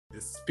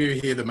The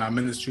spearhead of my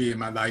ministry in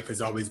my life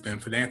has always been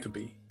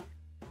philanthropy.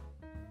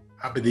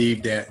 I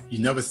believe that you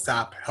never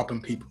stop helping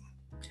people,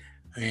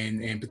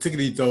 and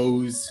particularly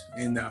those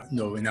in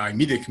in our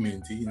immediate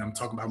community. And I'm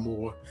talking about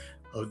more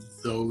of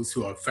those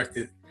who are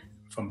affected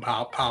from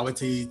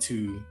poverty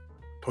to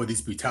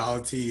police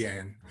brutality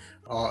and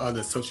all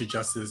other social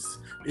justice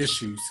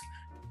issues.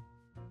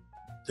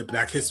 The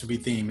Black History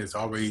theme has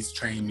always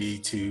trained me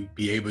to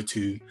be able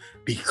to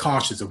be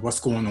conscious of what's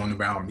going on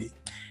around me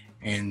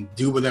and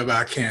do whatever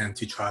I can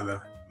to try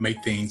to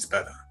make things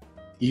better,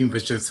 even if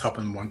it's just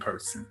helping one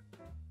person.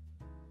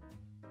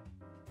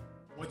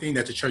 One thing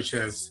that the church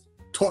has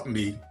taught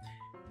me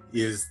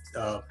is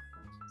to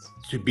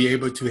be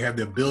able to have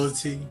the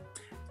ability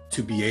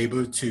to be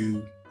able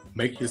to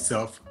make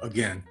yourself,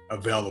 again,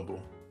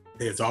 available.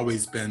 It has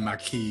always been my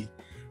key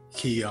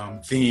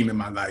theme in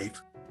my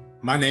life.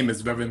 My name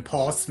is Reverend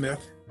Paul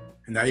Smith,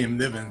 and I am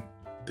living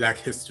Black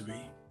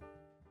History.